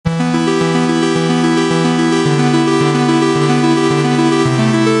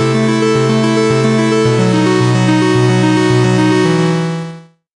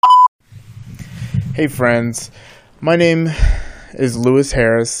Hey friends, my name is Lewis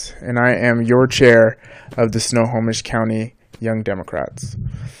Harris, and I am your chair of the Snohomish County Young Democrats.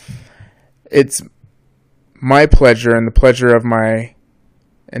 It's my pleasure and the pleasure of my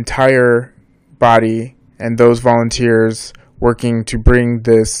entire body and those volunteers working to bring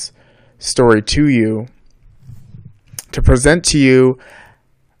this story to you, to present to you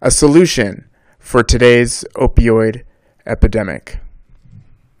a solution for today's opioid epidemic.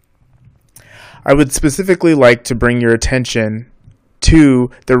 I would specifically like to bring your attention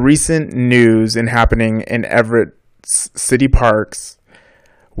to the recent news and happening in Everett City Parks,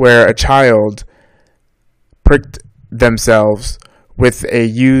 where a child pricked themselves with a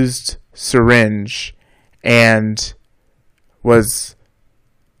used syringe and was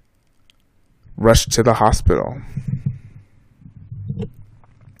rushed to the hospital.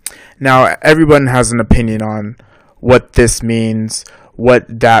 Now, everyone has an opinion on what this means, what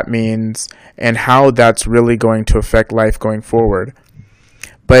that means, and how that's really going to affect life going forward.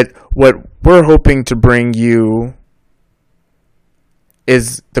 But what we're hoping to bring you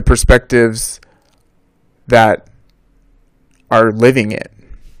is the perspectives that are living it.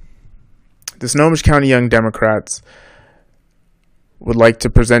 The Snohomish County Young Democrats would like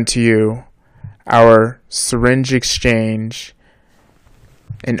to present to you our Syringe Exchange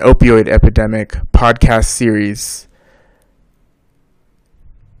and Opioid Epidemic podcast series.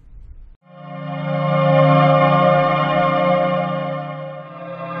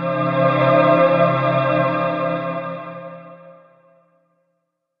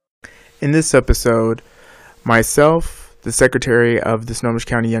 In this episode, myself, the Secretary of the Snohomish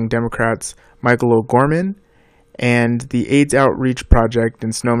County Young Democrats, Michael O'Gorman, and the AIDS Outreach Project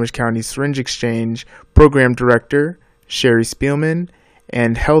and Snohomish County Syringe Exchange Program Director, Sherry Spielman,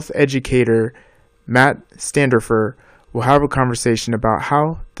 and Health Educator, Matt Standerfer, will have a conversation about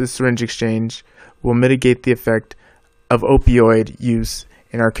how the Syringe Exchange will mitigate the effect of opioid use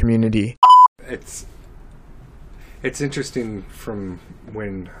in our community. It's interesting from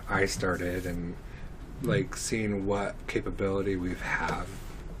when I started and like seeing what capability we've had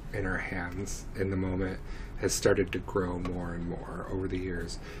in our hands in the moment has started to grow more and more over the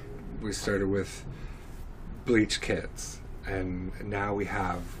years. We started with bleach kits, and now we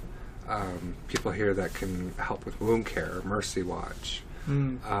have people here that can help with wound care, Mercy Watch.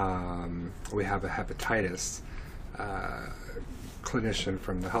 We have a hepatitis clinician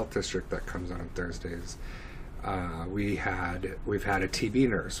from the health district that comes on Thursdays. We've had a TB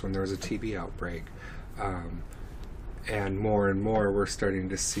nurse when there was a TB outbreak, and more we're starting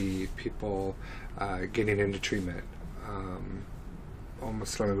to see people getting into treatment.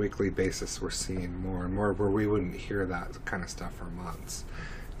 Almost on a weekly basis, we're seeing more and more where we wouldn't hear that kind of stuff for months,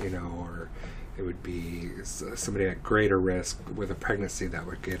 or it would be somebody at greater risk with a pregnancy that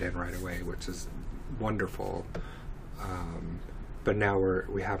would get in right away, which is wonderful. But now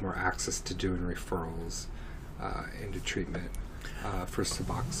we have more access to doing referrals into treatment for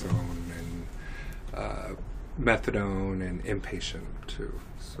Suboxone and methadone and inpatient too.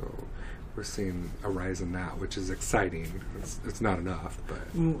 So we're seeing a rise in that, which is exciting. It's not enough, but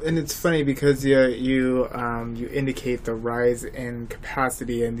and it's funny because you indicate the rise in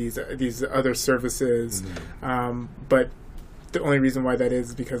capacity in these other services, but the only reason why that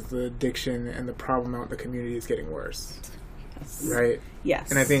is because the addiction and the problem out in the community is getting worse. Yes. Right.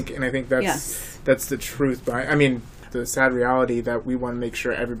 Yes. And I think that's the truth behind. I mean, the sad reality that we want to make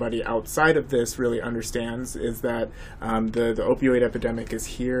sure everybody outside of this really understands is that the opioid epidemic is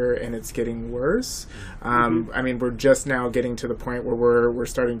here and it's getting worse. I mean, we're just now getting to the point where we're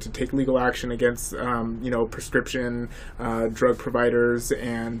starting to take legal action against prescription drug providers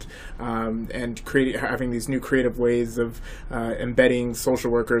and having these new creative ways of embedding social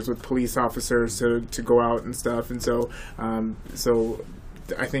workers with police officers to go out and stuff. And so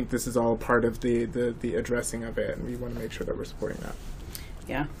I think this is all part of the addressing of it, and we want to make sure that we're supporting that.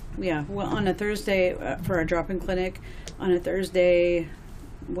 Yeah. Well, on a Thursday, for our drop-in clinic, on a Thursday,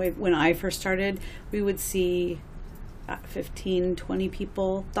 when I first started, we would see 15, 20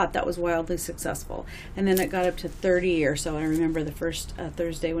 people. Thought that was wildly successful. And then it got up to 30 or so. I remember the first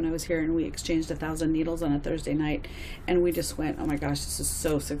Thursday when I was here, and we exchanged 1,000 needles on a Thursday night, and we just went, oh my gosh, this is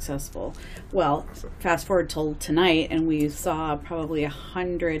so successful. Well, fast forward till tonight, and we saw probably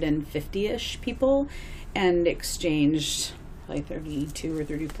 150-ish people and exchanged like 32 or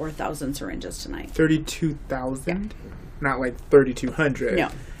 34,000 syringes tonight. 32,000? Yeah. Not like 3,200. No.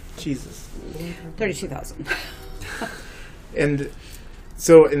 Jesus. 32,000. And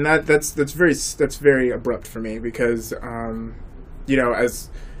so, that's very abrupt for me because, as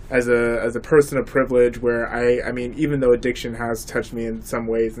as a person of privilege, where I mean, even though addiction has touched me in some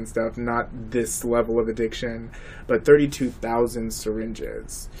ways and stuff, not this level of addiction, but 32,000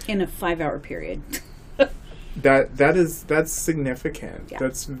 syringes in a 5-hour period. That's significant. Yeah.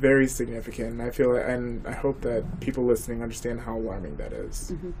 That's very significant. And I feel, and I hope that people listening understand how alarming that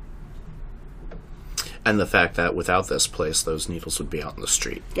is. Mm-hmm. And the fact that without this place, those needles would be out in the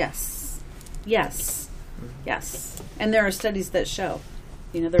street. Yes. And there are studies that show,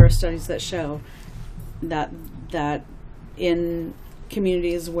 that in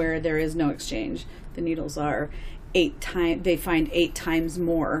communities where there is no exchange, the needles are they find 8 times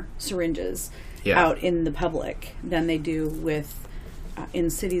more syringes out in the public than they do with in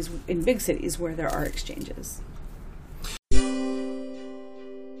big cities where there are exchanges.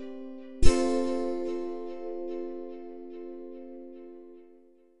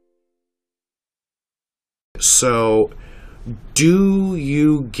 So, do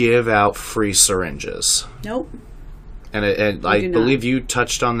you give out free syringes? Nope. And I believe you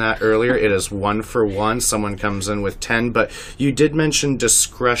touched on that earlier. It is 1 for 1. Someone comes in with 10, but you did mention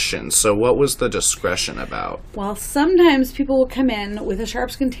discretion. So what was the discretion about? Well, sometimes people will come in with a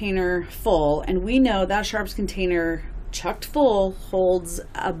Sharps container full, and we know that Sharps container chucked full holds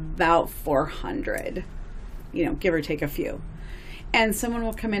about 400, give or take a few. And someone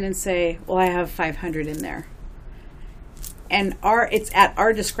will come in and say, well, I have 500 in there. And it's at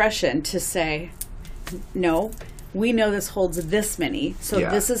our discretion to say, no, we know this holds this many, so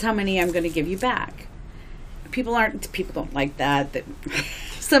this is how many I'm going to give you back. People don't like that.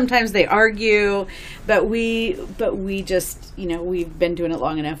 Sometimes they argue, but we just, we've been doing it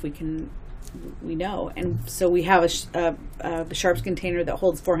long enough. We know. And so we have a Sharps container that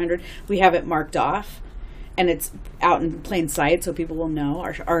holds 400. We have it marked off, and it's out in plain sight, so people will know.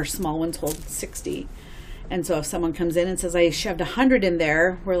 Our small ones hold 60. And so if someone comes in and says, I shoved 100 in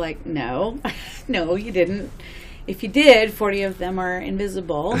there, we're like, no, you didn't. If you did, 40 of them are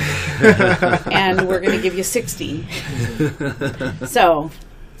invisible, and we're going to give you 60. So,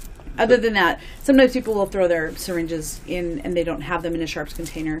 other than that, sometimes people will throw their syringes in, and they don't have them in a Sharps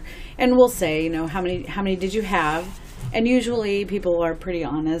container. And we'll say, how many did you have? And usually people are pretty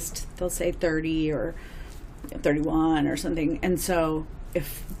honest. They'll say 30 or 31 or something. And so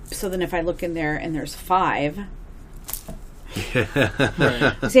then if I look in there and there's 5,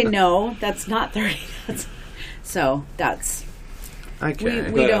 I say, no, that's not 30. So that's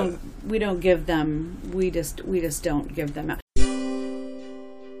okay. We don't give them. We just don't give them out.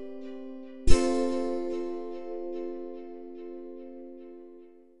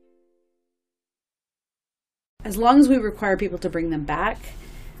 As long as we require people to bring them back,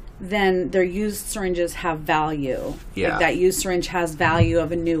 then their used syringes have value. Yeah. Like that used syringe has value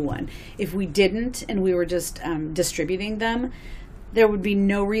of a new one. If we didn't and we were just distributing them, there would be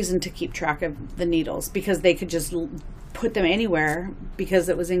no reason to keep track of the needles, because they could just put them anywhere because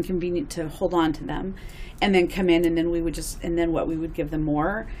it was inconvenient to hold on to them, and then come in, and then we would give them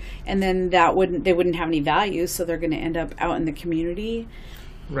more, and then they wouldn't have any value, so they're going to end up out in the community.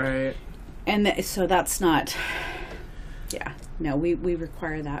 Right. And so that's not. Yeah. No, we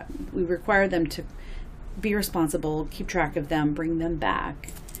require that. We require them to be responsible, keep track of them, bring them back,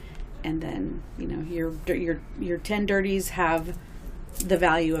 and then your 10 dirties have the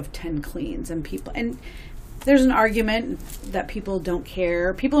value of 10 cleans. And there's an argument that people don't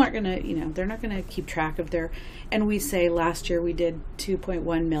care. People aren't going to, they're not going to keep track of and we say last year we did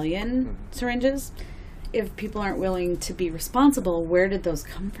 2.1 million syringes. If people aren't willing to be responsible, where did those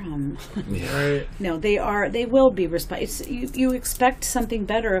come from? Right. No, they will be responsible. You expect something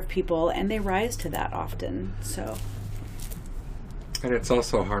better of people, and they rise to that often. So. And it's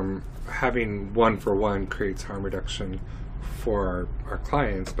also having 1 for 1 creates harm reduction for our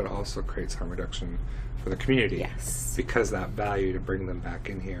clients, but also creates harm reduction for the community. Yes. Because that value to bring them back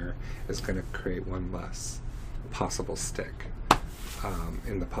in here is going to create one less possible stick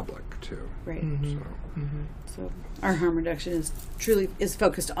in the public too. Right. Mm-hmm. So our harm reduction is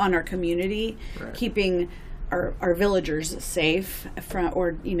focused on our community, right. Keeping our villagers safe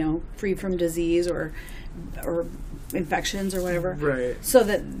free from disease or infections or whatever. Right. So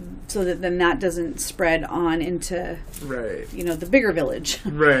that then that doesn't spread on into the bigger village.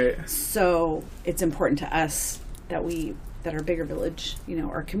 Right. So it's important to us that our bigger village,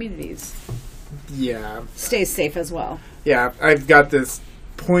 our communities, stays safe as well. Yeah, I've got this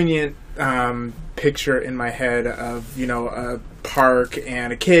poignant picture in my head of a park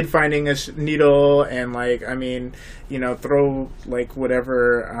and a kid finding a needle and throw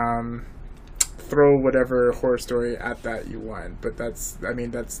whatever horror story at that you want, but that's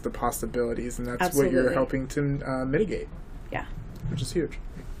the possibilities, and that's Absolutely. what you're helping to mitigate. Yeah, which is huge.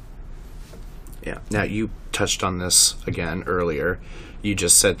 Yeah. Now, you touched on this again earlier. You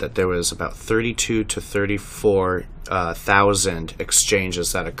just said that there was about 32 to 34,000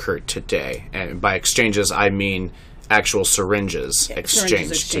 exchanges that occurred today. And by exchanges, I mean actual syringes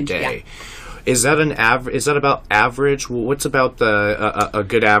exchanged today. Yeah. Is that Is that about average? What's about a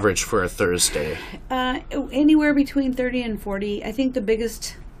good average for a Thursday? Anywhere between 30 and 40. I think the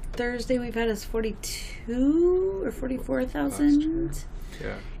biggest Thursday we've had is 42 or 44,000.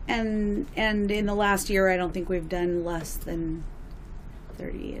 Yeah. And in the last year, I don't think we've done less than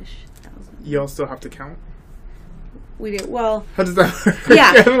 30-ish thousand. You all still have to count? We do. Well, how does that work?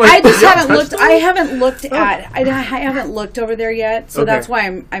 Yeah, I just haven't looked. I haven't looked at. I haven't looked over there yet, so that's why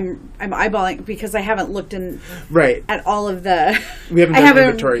I'm eyeballing, because I haven't looked at all of the. We haven't done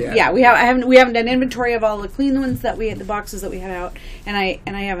inventory yet. Yeah, we haven't done inventory of all the clean ones that we had, the boxes that we had out, and I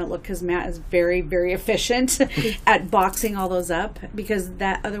haven't looked because Matt is very, very efficient at boxing all those up, because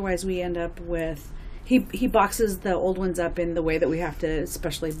otherwise we end up with. He boxes the old ones up in the way that we have to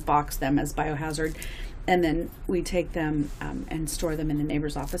especially box them as biohazard. And then we take them and store them in the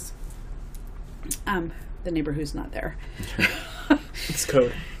neighbor's office. The neighbor who's not there. It's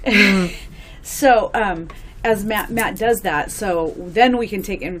code. So as Matt does that, so then we can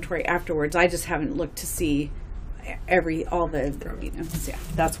take inventory afterwards. I just haven't looked to see all the yeah,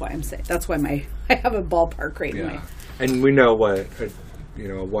 that's why I'm saying. That's why I have a ballpark rate. Yeah, and we know what a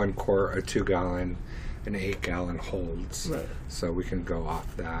 1 quart, a 2 gallon, an 8 gallon holds. Right. So we can go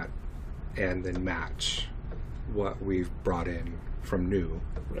off that. And then match what we've brought in from new,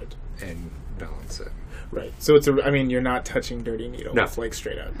 right, and balance it. Right. So you're not touching dirty needles, like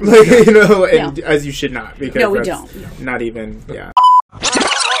straight up, and as you should not, because we don't. Not even, yeah.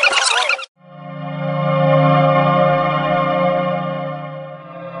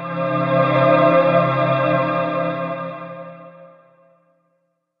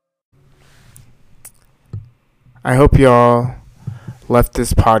 I hope y'all left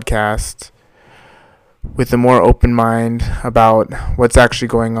this podcast with a more open mind about what's actually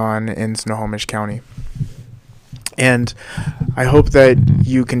going on in Snohomish County. And I hope that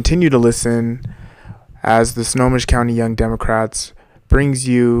you continue to listen as the Snohomish County Young Democrats brings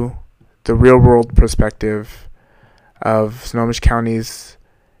you the real-world perspective of Snohomish County's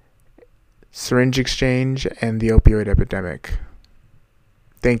syringe exchange and the opioid epidemic.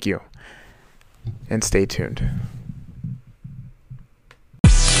 Thank you, and stay tuned.